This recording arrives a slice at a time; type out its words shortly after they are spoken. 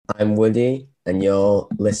I'm Woody, and you're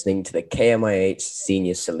listening to the KMIH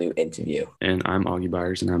Senior Salute interview. And I'm Augie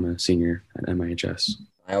Byers, and I'm a senior at MIHS.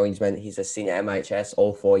 I always meant he's a senior at MIHS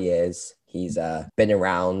all 4 years. He's been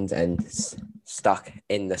around and stuck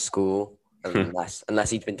in the school, unless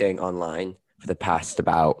he's been doing online for the past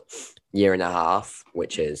about year and a half,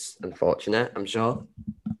 which is unfortunate, I'm sure.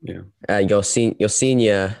 Yeah, Your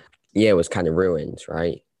senior year was kind of ruined,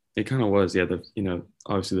 right? it kind of was. Yeah,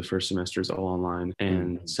 obviously the first semester is all online,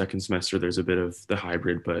 and second semester there's a bit of the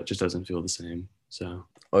hybrid, but it just doesn't feel the same. So,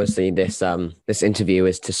 Obviously, this interview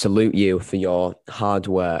is to salute you for your hard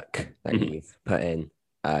work that you've put in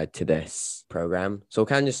to this program. So we'll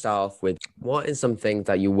kind of just start off with, what is something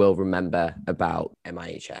that you will remember about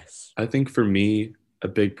MIHS? I think for me, a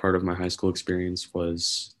big part of my high school experience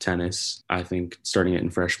was tennis. I think starting it in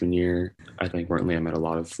freshman year, I think importantly, I met a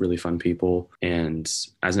lot of really fun people. And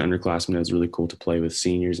as an underclassman, it was really cool to play with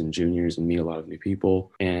seniors and juniors and meet a lot of new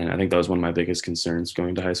people. And I think that was one of my biggest concerns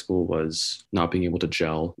going to high school was not being able to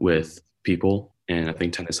gel with people. And I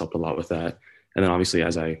think tennis helped a lot with that. And then obviously,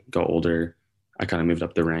 as I got older, I kind of moved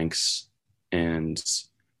up the ranks. And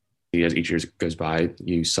as each year goes by,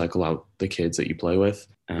 you cycle out the kids that you play with.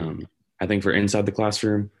 I think for inside the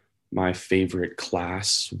classroom, my favorite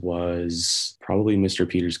class was probably Mr.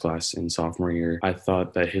 Peters' class in sophomore year. I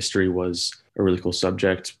thought that history was a really cool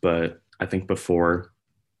subject, but I think before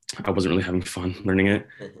I wasn't really having fun learning it.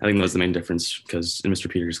 I think that was the main difference because in Mr.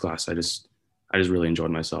 Peters' class, I just really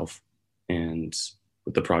enjoyed myself and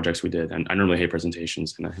with the projects we did. And I normally hate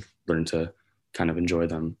presentations, and I learned to kind of enjoy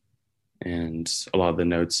them. And a lot of the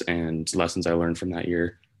notes and lessons I learned from that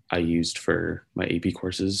year, I used for my AP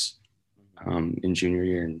courses in junior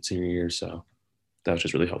year and senior year. So that was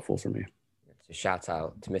just really helpful for me. So shout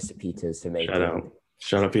out to Mr. Peters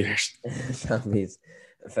Shout out Peters.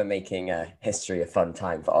 for making history a fun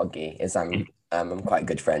time for Augie. I'm quite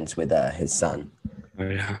good friends with his son. Oh,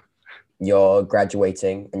 yeah. You're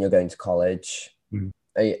graduating and you're going to college. Mm-hmm.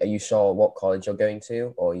 Are you sure what college you're going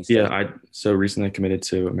to, or are you still? Yeah, I so recently committed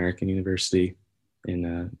to American University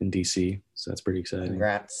in DC, so that's pretty exciting.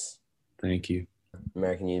 Congrats. Thank you.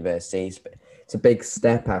 American University. It's a big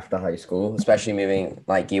step after high school, especially moving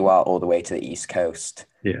like you are all the way to the East Coast.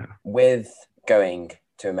 Yeah. With going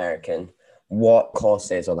to American, what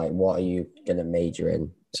courses or like what are you going to major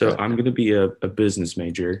in? So I'm going to be a business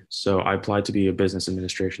major. So I applied to be a business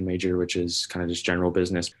administration major, which is kind of just general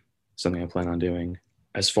business, something I plan on doing.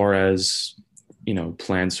 As far as,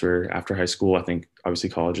 plans for after high school, I think obviously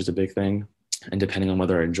college is a big thing. And depending on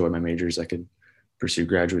whether I enjoy my majors, I could pursue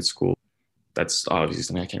graduate school. That's obviously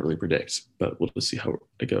something I can't really predict, but we'll just see how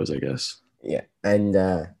it goes, I guess. Yeah. And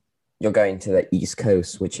you're going to the East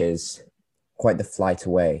Coast, which is quite the flight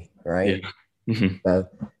away, right? Yeah.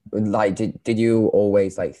 Mm-hmm. Did you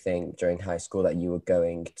always think during high school that you were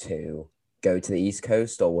going to go to the East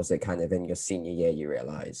Coast, or was it kind of in your senior year you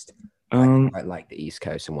realized I quite like the East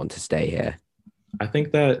Coast and want to stay here? I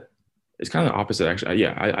think that it's kind of the opposite, actually.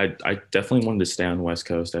 Yeah, I definitely wanted to stay on the West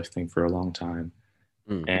Coast, I think, for a long time.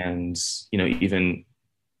 And, even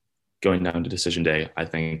going down to decision day, I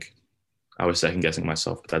think I was second guessing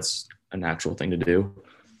myself, but that's a natural thing to do.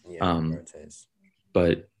 Yeah, it is.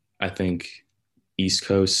 But I think East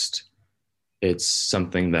Coast, it's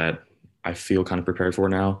something that I feel kind of prepared for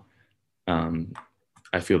now.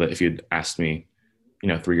 I feel that if you'd asked me,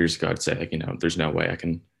 3 years ago, I'd say there's no way I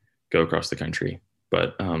can go across the country.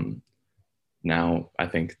 But now I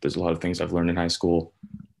think there's a lot of things I've learned in high school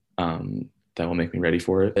that will make me ready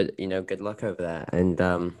for it. But, good luck over there. And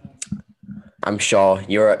I'm sure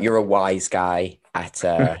you're a wise guy at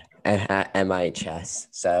MIHS.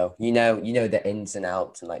 So you know the ins and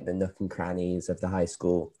outs and the nook and crannies of the high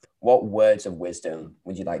school. What words of wisdom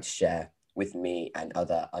would you like to share with me and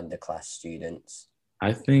other underclass students?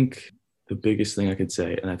 I think the biggest thing I could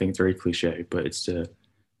say, and I think it's very cliche, but it's to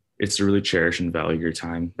really cherish and value your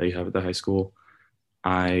time that you have at the high school.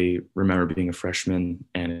 I remember being a freshman,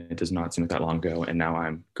 and it does not seem like that long ago, and now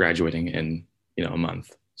I'm graduating in a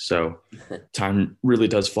month. So time really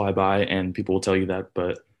does fly by, and people will tell you that,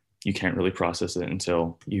 but you can't really process it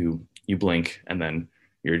until you blink, and then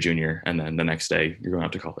you're a junior, and then the next day you're going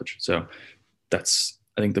out to college. So that's,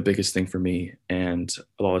 I think, the biggest thing for me. And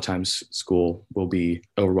a lot of times school will be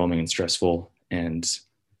overwhelming and stressful and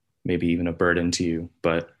maybe even a burden to you,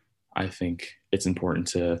 but I think it's important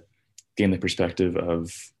to gain the perspective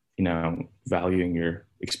of, valuing your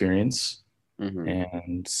experience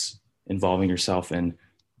and involving yourself in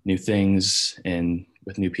new things and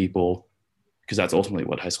with new people, because that's ultimately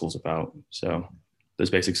what high school is about. So those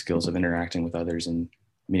basic skills of interacting with others and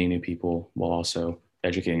meeting new people while also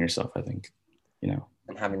educating yourself, I think,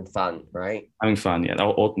 and having fun, right? Having fun. Yeah.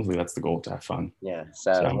 Ultimately, that's the goal, to have fun. Yeah.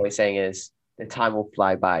 So So what we're saying is the time will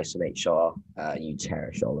fly by, so make sure you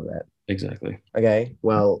cherish all of it. exactly. Okay.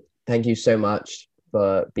 Well, thank you so much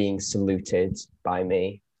for being saluted by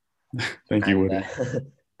me Thank you, and Woody.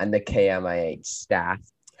 and the KMIH staff.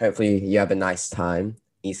 Hopefully, you have a nice time,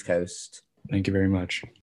 East Coast. Thank you very much.